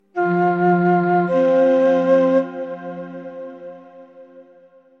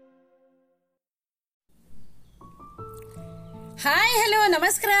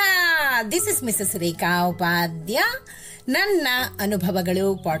ನಮಸ್ಕಾರ. This is Mrs ರೇಖಾ ಉಪಾಧ್ಯ. ನನ್ನ ಅನುಭವಗಳು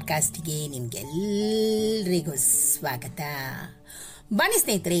ಪಾಡ್ಕಾಸ್ಟ್ಗೆ ನಿಮ್ಗೆಲ್ಲರಿಗೂ ಸ್ವಾಗತ. ಬನ್ನಿ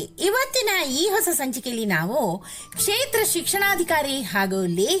ಸ್ನೇಹಿತರೆ, ಇವತ್ತಿನ ಈ ಹೊಸ ಸಂಚಿಕೆಯಲ್ಲಿ ನಾವು ಕ್ಷೇತ್ರ ಶಿಕ್ಷಣಾಧಿಕಾರಿ ಹಾಗೂ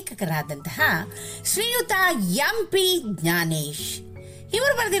ಲೇಖಕರಾದಂತಹ ಶ್ರೀಯುತ ಎಂ.ಪಿ. ಜ್ಞಾನೇಶ್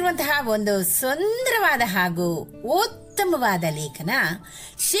ಇವರು ಬರೆದಿರುವಂತಹ ಒಂದು ಸುಂದರವಾದ ಹಾಗೂ ಉತ್ತಮವಾದ ಲೇಖನ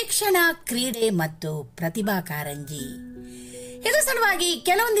ಶಿಕ್ಷಣ, ಕ್ರೀಡೆ ಮತ್ತು ಪ್ರತಿಭಾ ಕಾರಂಜಿ. ಇದರ ಸಲುವಾಗಿ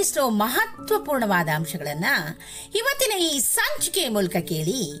ಕೆಲವೊಂದಿಷ್ಟು ಮಹತ್ವಪೂರ್ಣವಾದ ಅಂಶಗಳನ್ನ ಇವತ್ತಿನ ಈ ಸಂಚಿಕೆಯ ಮೂಲಕ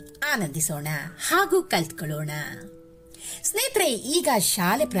ಕೇಳಿ ಆನಂದಿಸೋಣ ಹಾಗೂ ಕಲ್ತ್ಕೊಳ್ಳೋಣ. ಸ್ನೇಹಿತರೆ, ಈಗ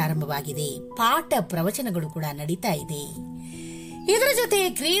ಶಾಲೆ ಪ್ರಾರಂಭವಾಗಿದೆ, ಪಾಠ ಪ್ರವಚನಗಳು ಕೂಡ ನಡೀತಾ ಇದೆ. ಇದರ ಜೊತೆ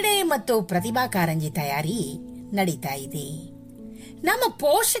ಕ್ರೀಡೆ ಮತ್ತು ಪ್ರತಿಭಾ ಕಾರಂಜಿ ತಯಾರಿ ನಡೀತಾ ಇದೆ. ನಮ್ಮ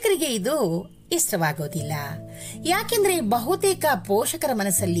ಪೋಷಕರಿಗೆ ಇದು ಇಷ್ಟವಾಗೋದಿಲ್ಲ. ಯಾಕೆಂದ್ರೆ ಬಹುತೇಕ ಪೋಷಕರ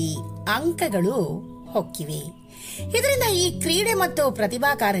ಮನಸ್ಸಲ್ಲಿ ಅಂಕಗಳು ಹೊಕ್ಕಿವೆ. ಇದರಿಂದ ಈ ಕ್ರೀಡೆ ಮತ್ತು ಪ್ರತಿಭಾ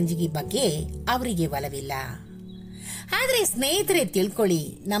ಕಾರಂಜಿ ಬಗ್ಗೆ ಅವರಿಗೆ ಒಲವಿಲ್ಲ. ಆದ್ರೆ ಸ್ನೇಹಿತರೆ, ತಿಳ್ಕೊಳ್ಳಿ,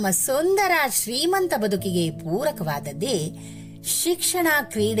 ನಮ್ಮ ಸುಂದರ ಶ್ರೀಮಂತ ಬದುಕಿಗೆ ಪೂರಕವಾದದ್ದೇ ಶಿಕ್ಷಣ,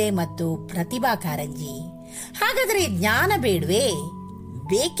 ಕ್ರೀಡೆ ಮತ್ತು ಪ್ರತಿಭಾ ಕಾರಂಜಿ. ಹಾಗಾದ್ರೆ ಜ್ಞಾನ ಬೇಡವೇ?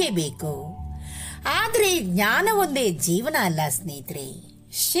 ಬೇಕೇ ಬೇಕು. ಆದ್ರೆ ಜ್ಞಾನ ಒಂದೇ ಜೀವನ ಅಲ್ಲ ಸ್ನೇಹಿತರೆ.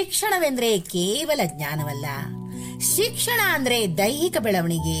 ಶಿಕ್ಷಣವೆಂದ್ರೆ ಕೇವಲ ಜ್ಞಾನವಲ್ಲ. ಶಿಕ್ಷಣ ಅಂದ್ರೆ ದೈಹಿಕ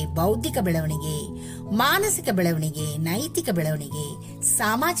ಬೆಳವಣಿಗೆ, ಬೌದ್ಧಿಕ ಬೆಳವಣಿಗೆ, ಮಾನಸಿಕ ಬೆಳವಣಿಗೆ, ನೈತಿಕ ಬೆಳವಣಿಗೆ,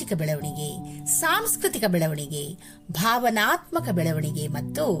 ಸಾಮಾಜಿಕ ಬೆಳವಣಿಗೆ, ಸಾಂಸ್ಕೃತಿಕ ಬೆಳವಣಿಗೆ, ಭಾವನಾತ್ಮಕ ಬೆಳವಣಿಗೆ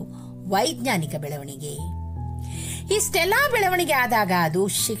ಮತ್ತು ವೈಜ್ಞಾನಿಕ ಬೆಳವಣಿಗೆ. ಇಷ್ಟೆಲ್ಲಾ ಬೆಳವಣಿಗೆ ಆದಾಗ ಅದು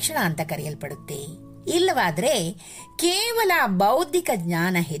ಶಿಕ್ಷಣ ಅಂತ ಕರೆಯಲ್ಪಡುತ್ತೆ. ಇಲ್ಲವಾದ್ರೆ ಕೇವಲ ಬೌದ್ಧಿಕ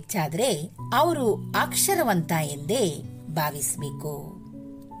ಜ್ಞಾನ ಹೆಚ್ಚಾದ್ರೆ ಅವರು ಅಕ್ಷರವಂತ ಎಂದೇ ಭಾವಿಸಬೇಕು.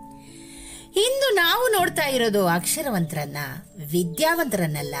 ಇಂದು ನಾವು ನೋಡ್ತಾ ಇರೋದು ಅಕ್ಷರವಂತರನ್ನ,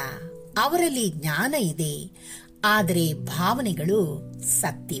 ವಿದ್ಯಾವಂತರನ್ನಲ್ಲ. ಅವರಲ್ಲಿ ಜ್ಞಾನ ಇದೆ, ಆದರೆ ಭಾವನೆಗಳು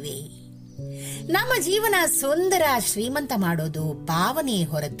ಸತ್ತಿವೆ. ನಮ್ಮ ಜೀವನ ಸುಂದರ, ಶ್ರೀಮಂತ ಮಾಡೋದು ಭಾವನೆ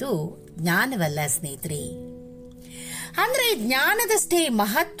ಹೊರತು ಜ್ಞಾನವಲ್ಲ ಸ್ನೇಹಿತರೆ. ಅಂದ್ರೆ ಜ್ಞಾನದಷ್ಟೇ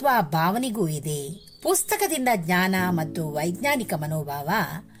ಮಹತ್ವ ಭಾವನೆಗೂ ಇದೆ. ಪುಸ್ತಕದಿಂದ ಜ್ಞಾನ ಮತ್ತು ವೈಜ್ಞಾನಿಕ ಮನೋಭಾವ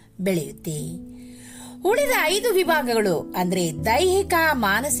ಬೆಳೆಯುತ್ತೆ. ಉಳಿದ 5 ವಿಭಾಗಗಳು ಅಂದ್ರೆ ದೈಹಿಕ,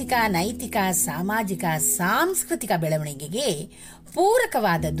 ಮಾನಸಿಕ, ನೈತಿಕ, ಸಾಮಾಜಿಕ, ಸಾಂಸ್ಕೃತಿಕ ಬೆಳವಣಿಗೆಗೆ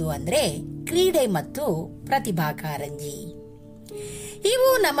ಪೂರಕವಾದದ್ದು ಅಂದ್ರೆ ಕ್ರೀಡೆ ಮತ್ತು ಪ್ರತಿಭಾ ಕಾರಂಜಿ. ಇವು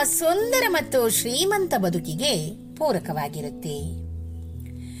ನಮ್ಮ ಸುಂದರ ಮತ್ತು ಶ್ರೀಮಂತ ಬದುಕಿಗೆ ಪೂರಕವಾಗಿರುತ್ತೆ.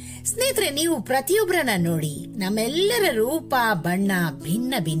 ಸ್ನೇಹಿತರೆ, ನೀವು ಪ್ರತಿಯೊಬ್ಬರನ್ನ ನೋಡಿ, ನಮ್ಮೆಲ್ಲರ ರೂಪ, ಬಣ್ಣ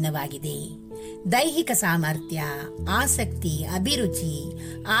ಭಿನ್ನ ಭಿನ್ನವಾಗಿದೆ. ದೈಹಿಕ ಸಾಮರ್ಥ್ಯ, ಆಸಕ್ತಿ, ಅಭಿರುಚಿ,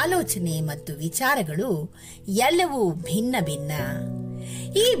 ಆಲೋಚನೆ ಮತ್ತು ವಿಚಾರಗಳು ಎಲ್ಲವೂ ಭಿನ್ನ ಭಿನ್ನ.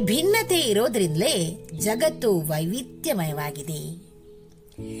 ಈ ಭಿನ್ನತೆ ಇರೋದ್ರಿಂದಲೇ ಜಗತ್ತು ವೈವಿಧ್ಯಮಯವಾಗಿದೆ.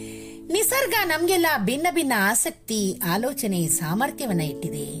 ನಿಸರ್ಗ ನಮ್ಗೆಲ್ಲ ಭಿನ್ನ ಭಿನ್ನ ಆಸಕ್ತಿ, ಆಲೋಚನೆ, ಸಾಮರ್ಥ್ಯವನ್ನ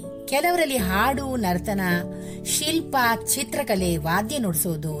ಇಟ್ಟಿದೆ. ಕೆಲವರಲ್ಲಿ ಹಾಡು, ನರ್ತನ, ಶಿಲ್ಪ, ಚಿತ್ರಕಲೆ, ವಾದ್ಯ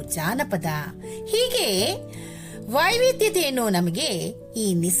ನುಡಿಸೋದು, ಜಾನಪದ, ಹೀಗೆ ವೈವಿಧ್ಯತೆಯನ್ನು ನಮಗೆ ಈ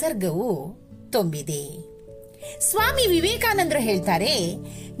ನಿಸರ್ಗವು ತುಂಬಿದೆ. ಸ್ವಾಮಿ ವಿವೇಕಾನಂದರು ಹೇಳ್ತಾರೆ,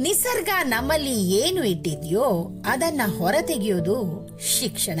 ನಿಸರ್ಗ ನಮ್ಮಲ್ಲಿ ಏನು ಇಟ್ಟಿದ್ಯೋ ಅದನ್ನ ಹೊರತೆಗೆಯೋದು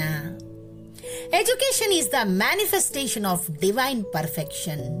ಶಿಕ್ಷಣ. Education is the manifestation of divine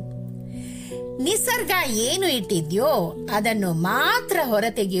perfection. ನಿಸರ್ಗ ಏನು ಇಟ್ಟಿದ್ಯೋ ಅದನ್ನು ಮಾತ್ರ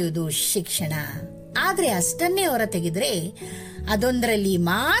ಹೊರತೆಗೆಯುವುದು ಶಿಕ್ಷಣ. ಆದ್ರೆ ಅಷ್ಟನ್ನೇ ಹೊರತೆಗೆದ್ರೆ ಅದೊಂದರಲ್ಲಿ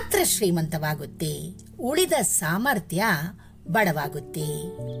ಮಾತ್ರ ಶ್ರೀಮಂತವಾಗುತ್ತೆ, ಉಳಿದ ಸಾಮರ್ಥ್ಯ ಬಡವಾಗುತ್ತೆ.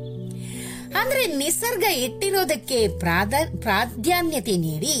 ಅಂದ್ರೆ ನಿಸರ್ಗ ಇಟ್ಟಿರೋದಕ್ಕೆ ಪ್ರಾಧಾನ್ಯತೆ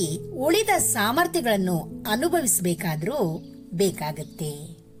ನೀಡಿ ಉಳಿದ ಸಾಮರ್ಥ್ಯಗಳನ್ನು ಅನುಭವಿಸಬೇಕಾದ್ರೂ ಬೇಕಾಗತ್ತೆ.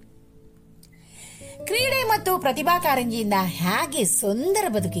 ಕ್ರೀಡೆ ಮತ್ತು ಪ್ರತಿಭಾ ಕಾರಂಜಿಯಿಂದ ಹೇಗೆ ಸುಂದರ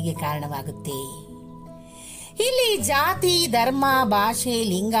ಬದುಕಿಗೆ ಕಾರಣವಾಗುತ್ತೆ. ಇಲ್ಲಿ ಜಾತಿ, ಧರ್ಮ, ಭಾಷೆ,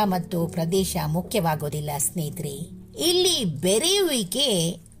 ಲಿಂಗ ಮತ್ತು ಪ್ರದೇಶ ಮುಖ್ಯವಾಗೋದಿಲ್ಲ ಸ್ನೇಹಿತರೆ. ಇಲ್ಲಿ ಬೆರೆಯುವಿಕೆ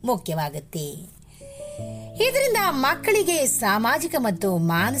ಮುಖ್ಯವಾಗುತ್ತೆ. ಇದರಿಂದ ಮಕ್ಕಳಿಗೆ ಸಾಮಾಜಿಕ ಮತ್ತು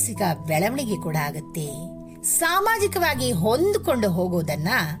ಮಾನಸಿಕ ಬೆಳವಣಿಗೆ ಕೂಡ ಆಗುತ್ತೆ. ಸಾಮಾಜಿಕವಾಗಿ ಹೊಂದಿಕೊಂಡು ಹೋಗೋದನ್ನ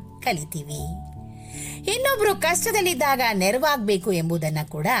ಕಲಿತೀವಿ. ಇನ್ನೊಬ್ರು ಕಷ್ಟದಲ್ಲಿದ್ದಾಗ ನೆರವಾಗಬೇಕು ಎಂಬುದನ್ನ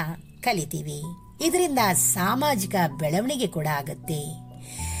ಕೂಡ ಕಲಿತೀವಿ. ಇದರಿಂದ ಸಾಮಾಜಿಕ ಬೆಳವಣಿಗೆ ಕೂಡ ಆಗುತ್ತೆ.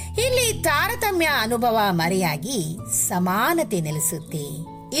 ಇಲ್ಲಿ ತಾರತಮ್ಯ ಅನುಭವ ಮರೆಯಾಗಿ ಸಮಾನತೆ ನೆಲೆಸುತ್ತೆ.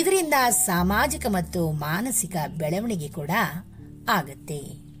 ಇದರಿಂದ ಸಾಮಾಜಿಕ ಮತ್ತು ಮಾನಸಿಕ ಬೆಳವಣಿಗೆ ಕೂಡ ಆಗುತ್ತೆ.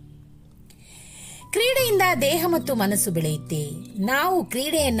 ಕ್ರೀಡೆಯಿಂದ ದೇಹ ಮತ್ತು ಮನಸ್ಸು ಬೆಳೆಯುತ್ತೆ. ನಾವು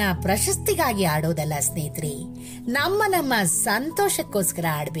ಕ್ರೀಡೆಯನ್ನ ಪ್ರಶಸ್ತಿಗಾಗಿ ಆಡೋದಲ್ಲ ಸ್ನೇಹಿತರೆ, ನಮ್ಮ ಸಂತೋಷಕ್ಕೋಸ್ಕರ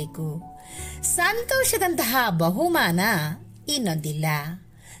ಆಡಬೇಕು. ಸಂತೋಷದಂತಹ ಬಹುಮಾನ ಇನ್ನೊಂದಿಲ್ಲ.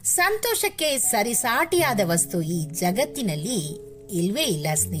 ಸಂತೋಷಕ್ಕೆ ಸರಿಸಾಟಿಯಾದ ವಸ್ತು ಈ ಜಗತ್ತಿನಲ್ಲಿ ಇಲ್ವೇ ಇಲ್ಲ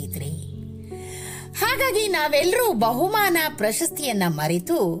ಸ್ನೇಹಿತರೆ. ಹಾಗಾಗಿ ನಾವೆಲ್ಲರೂ ಬಹುಮಾನ ಪ್ರಶಸ್ತಿಯನ್ನ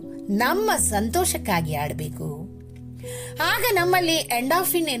ಮರೆತು ನಮ್ಮ ಸಂತೋಷಕ್ಕಾಗಿ ಆಡಬೇಕು. ಆಗ ನಮ್ಮಲ್ಲಿ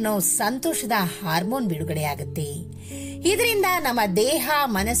ಎಂಡಾರ್ಫಿನ್ ಎನ್ನೋ ಸಂತೋಷದ ಹಾರ್ಮೋನ್ ಬಿಡುಗಡೆಯಾಗುತ್ತೆ. ಇದರಿಂದ ನಮ್ಮ ದೇಹ,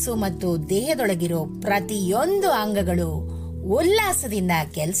 ಮನಸ್ಸು ಮತ್ತು ದೇಹದೊಳಗಿರೋ ಪ್ರತಿಯೊಂದು ಅಂಗಗಳು ಉಲ್ಲಾಸದಿಂದ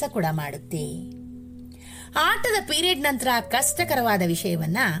ಕೆಲಸ ಕೂಡ ಮಾಡುತ್ತೆ. ಆಟದ ಪೀರಿಯಡ್ ನಂತರ ಕಷ್ಟಕರವಾದ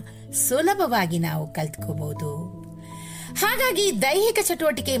ವಿಷಯವನ್ನ ಸುಲಭವಾಗಿ ನಾವು ಕಲ್ತ್ಕೋಬಹುದು. ಹಾಗಾಗಿ ದೈಹಿಕ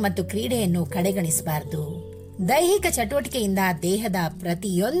ಚಟುವಟಿಕೆ ಮತ್ತು ಕ್ರೀಡೆಯನ್ನು ಕಡೆಗಣಿಸಬಾರದು. ದೈಹಿಕ ಚಟುವಟಿಕೆಯಿಂದ ದೇಹದ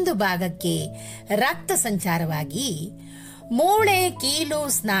ಪ್ರತಿಯೊಂದು ಭಾಗಕ್ಕೆ ರಕ್ತ ಸಂಚಾರವಾಗಿ ಮೂಳೆ, ಕೀಲು,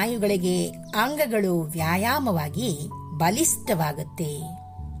 ಸ್ನಾಯುಗಳಿಗೆ ಅಂಗಗಳು ವ್ಯಾಯಾಮವಾಗಿ ಬಲಿಷ್ಠವಾಗುತ್ತೆ.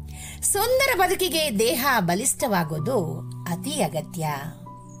 ಸುಂದರ ಬದುಕಿಗೆ ದೇಹ ಬಲಿಷ್ಠವಾಗೋದು ಅತಿ ಅಗತ್ಯ.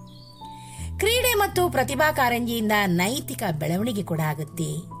 ಕ್ರೀಡೆ ಮತ್ತು ಪ್ರತಿಭಾ ಕಾರಂಜಿಯಿಂದ ನೈತಿಕ ಬೆಳವಣಿಗೆ ಕೂಡ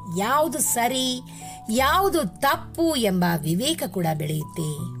ಆಗುತ್ತೆ. ಯಾವುದು ಸರಿ, ಯಾವುದು ತಪ್ಪು ಎಂಬ ವಿವೇಕ ಕೂಡ ಬೆಳೆಯುತ್ತೆ.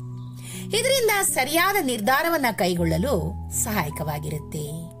 ಇದರಿಂದ ಸರಿಯಾದ ನಿರ್ಧಾರವನ್ನ ಕೈಗೊಳ್ಳಲು ಸಹಾಯಕವಾಗಿರುತ್ತೆ.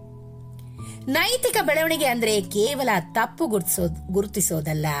 ನೈತಿಕ ಬೆಳವಣಿಗೆ ಅಂದ್ರೆ ಕೇವಲ ತಪ್ಪು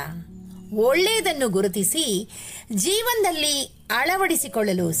ಗುರುತಿಸೋದಲ್ಲ, ಒಳ್ಳೆಯದನ್ನು ಗುರುತಿಸಿ ಜೀವನದಲ್ಲಿ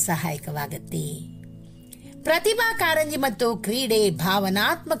ಅಳವಡಿಸಿಕೊಳ್ಳಲು ಸಹಾಯಕವಾಗುತ್ತೆ. ಪ್ರತಿಭಾ ಕಾರಂಜಿ ಮತ್ತು ಕ್ರೀಡೆ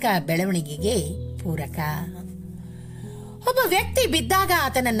ಭಾವನಾತ್ಮಕ ಬೆಳವಣಿಗೆಗೆ ಪೂರಕ. ಒಬ್ಬ ವ್ಯಕ್ತಿ ಬಿದ್ದಾಗ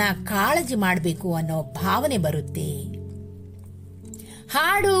ಆತನನ್ನ ಕಾಳಜಿ ಮಾಡಬೇಕು ಅನ್ನೋ ಭಾವನೆ ಬರುತ್ತೆ.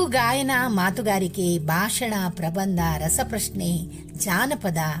 ಹಾಡು, ಗಾಯನ, ಮಾತುಗಾರಿಕೆ, ಭಾಷಣ, ಪ್ರಬಂಧ, ರಸಪ್ರಶ್ನೆ,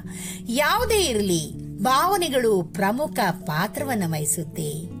 ಜಾನಪದ ಯಾವುದೇ ಇರಲಿ, ಭಾವನೆಗಳು ಪ್ರಮುಖ ಪಾತ್ರವನ್ನು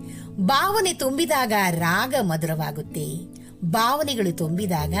ವಹಿಸುತ್ತೆ. ಭಾವನೆ ತುಂಬಿದಾಗ ರಾಗ ಮಧುರವಾಗುತ್ತೆ. ಭಾವನೆಗಳು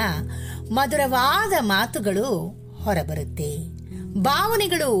ತುಂಬಿದಾಗ ಮಧುರವಾದ ಮಾತುಗಳು ಹೊರಬರುತ್ತೆ.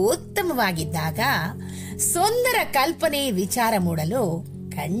 ಭಾವನೆಗಳು ಉತ್ತಮವಾಗಿದ್ದಾಗ ಸುಂದರ ಕಲ್ಪನೆ, ವಿಚಾರ ಮೂಡಲು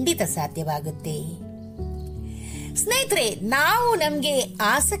ಖಂಡಿತ ಸಾಧ್ಯವಾಗುತ್ತೆ. ಸ್ನೇಹಿತರೆ, ನಾವು ನಮಗೆ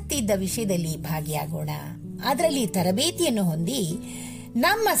ಆಸಕ್ತಿ ಇದ್ದ ವಿಷಯದಲ್ಲಿ ಭಾಗಿಯಾಗೋಣ. ಅದರಲ್ಲಿ ತರಬೇತಿಯನ್ನು ಹೊಂದಿ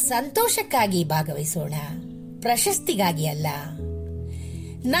ನಮ್ಮ ಸಂತೋಷಕ್ಕಾಗಿ ಭಾಗವಹಿಸೋಣ, ಪ್ರಶಸ್ತಿಗಾಗಿ ಅಲ್ಲ.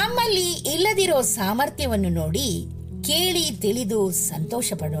 ನಮ್ಮಲ್ಲಿ ಇಲ್ಲದಿರೋ ಸಾಮರ್ಥ್ಯವನ್ನು ನೋಡಿ ಕೇಳಿ ತಿಳಿದು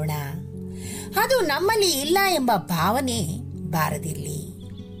ಸಂತೋಷ ಪಡೋಣ. ಅದು ನಮ್ಮಲ್ಲಿ ಇಲ್ಲ ಎಂಬ ಭಾವನೆ ಬಾರದಿರಲಿ.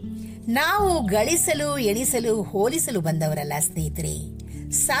 ನಾವು ಗಳಿಸಲು, ಎಣಿಸಲು, ಹೋಲಿಸಲು ಬಂದವರಲ್ಲ ಸ್ನೇಹಿತರೆ,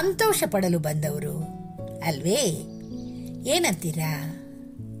 ಸಂತೋಷ ಪಡಲು ಬಂದವರು ಅಲ್ವೇ? ಏನಂತೀರಾ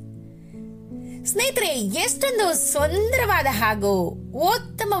ಸ್ನೇಹಿತರೆ? ಎಷ್ಟೊಂದು ಸುಂದರವಾದ ಹಾಗೂ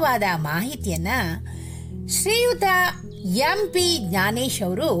ಉತ್ತಮವಾದ ಮಾಹಿತಿಯನ್ನ ಶ್ರೀಯುತ ಎಂ.ಪಿ. ಜ್ಞಾನೇಶ್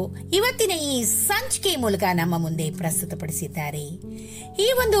ಅವರು ಇವತ್ತಿನ ಈ ಸಂಚಿಕೆ ಮೂಲಕ ನಮ್ಮ ಮುಂದೆ ಪ್ರಸ್ತುತಪಡಿಸಿದ್ದಾರೆ. ಈ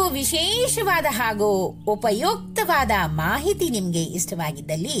ಒಂದು ವಿಶೇಷವಾದ ಹಾಗೂ ಉಪಯುಕ್ತವಾದ ಮಾಹಿತಿ ನಿಮಗೆ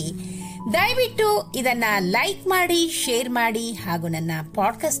ಇಷ್ಟವಾಗಿದ್ದಲ್ಲಿ ದಯವಿಟ್ಟು ಇದನ್ನ ಲೈಕ್ ಮಾಡಿ, ಶೇರ್ ಮಾಡಿ ಹಾಗೂ ನನ್ನ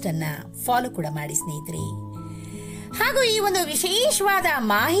ಪಾಡ್ಕಾಸ್ಟ್ ಅನ್ನ ಫಾಲೋ ಕೂಡ ಮಾಡಿ ಸ್ನೇಹಿತರೆ. ಹಾಗೂ ಈ ಒಂದು ವಿಶೇಷವಾದ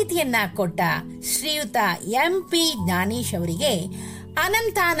ಮಾಹಿತಿಯನ್ನ ಕೊಟ್ಟ ಶ್ರೀಯುತ ಎಂ.ಪಿ. ಜ್ಞಾನೇಶ್ ಅವರಿಗೆ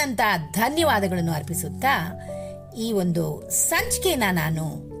ಅನಂತಾನಂತ ಧನ್ಯವಾದಗಳನ್ನು ಅರ್ಪಿಸುತ್ತಾ ಈ ಒಂದು ಸಂಚಿಕೆನ ನಾನು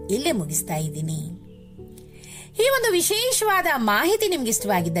ಇಲ್ಲೇ ಮುಗಿಸ್ತಾ ಇದ್ದೀನಿ. ಈ ಒಂದು ವಿಶೇಷವಾದ ಮಾಹಿತಿ ನಿಮ್ಗೆ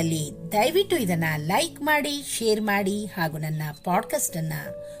ಇಷ್ಟವಾಗಿದ್ದಲ್ಲಿ ದಯವಿಟ್ಟು ಇದನ್ನ ಲೈಕ್ ಮಾಡಿ, ಶೇರ್ ಮಾಡಿ ಹಾಗೂ ನನ್ನ ಪಾಡ್ಕಾಸ್ಟ್ ಅನ್ನ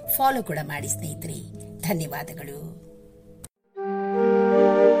ಫಾಲೋ ಕೂಡ ಮಾಡಿ ಸ್ನೇಹಿತರೆ. ಧನ್ಯವಾದಗಳು.